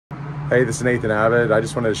Hey, this is Nathan Abbott. I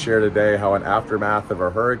just wanted to share today how an aftermath of a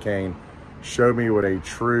hurricane showed me what a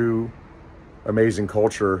true, amazing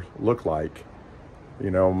culture looked like.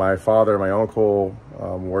 You know, my father and my uncle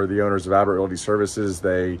were the owners of Abbott Realty Services.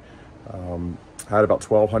 They had about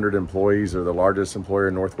 1,200 employees. They're the largest employer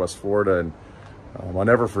in Northwest Florida. And I'll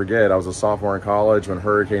never forget, I was a sophomore in college when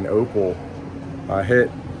Hurricane Opal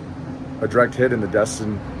hit a direct hit in the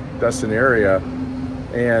Destin area.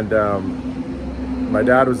 And my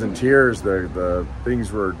dad was in tears. The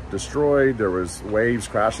things were destroyed. There was waves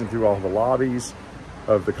crashing through all the lobbies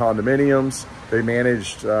of the condominiums. They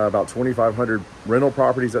managed about 2,500 rental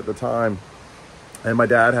properties at the time. And my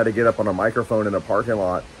dad had to get up on a microphone in a parking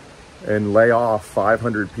lot and lay off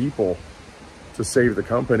 500 people to save the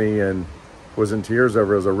company, and was in tears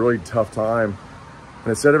over it. It was a really tough time.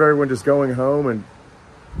 And instead of everyone just going home and,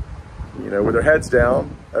 you know, with their heads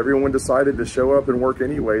down, everyone decided to show up and work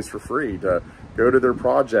anyways for free, to go to their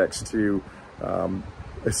projects, to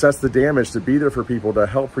assess the damage, to be there for people, to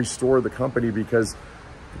help restore the company, because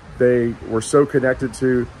they were so connected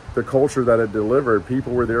to the culture that it delivered.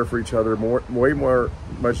 People were there for each other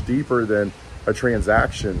much deeper than a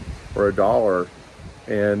transaction or a dollar.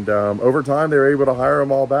 And over time, they were able to hire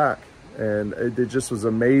them all back. And it just was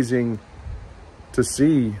amazing to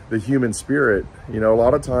see the human spirit. You know, a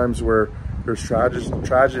lot of times where there's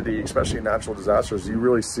tragedy, especially in natural disasters, you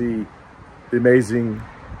really see the amazing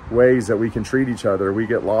ways that we can treat each other. We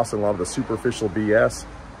get lost in a lot of the superficial BS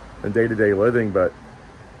in day-to-day living, but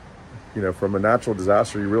you know, from a natural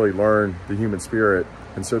disaster, you really learn the human spirit.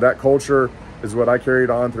 And so that culture is what I carried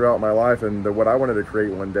on throughout my life, and what I wanted to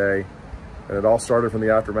create one day. And it all started from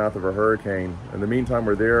the aftermath of a hurricane. In the meantime,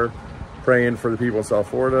 we're there praying for the people in South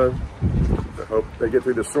Florida. I hope they get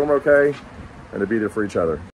through the storm okay, and to be there for each other.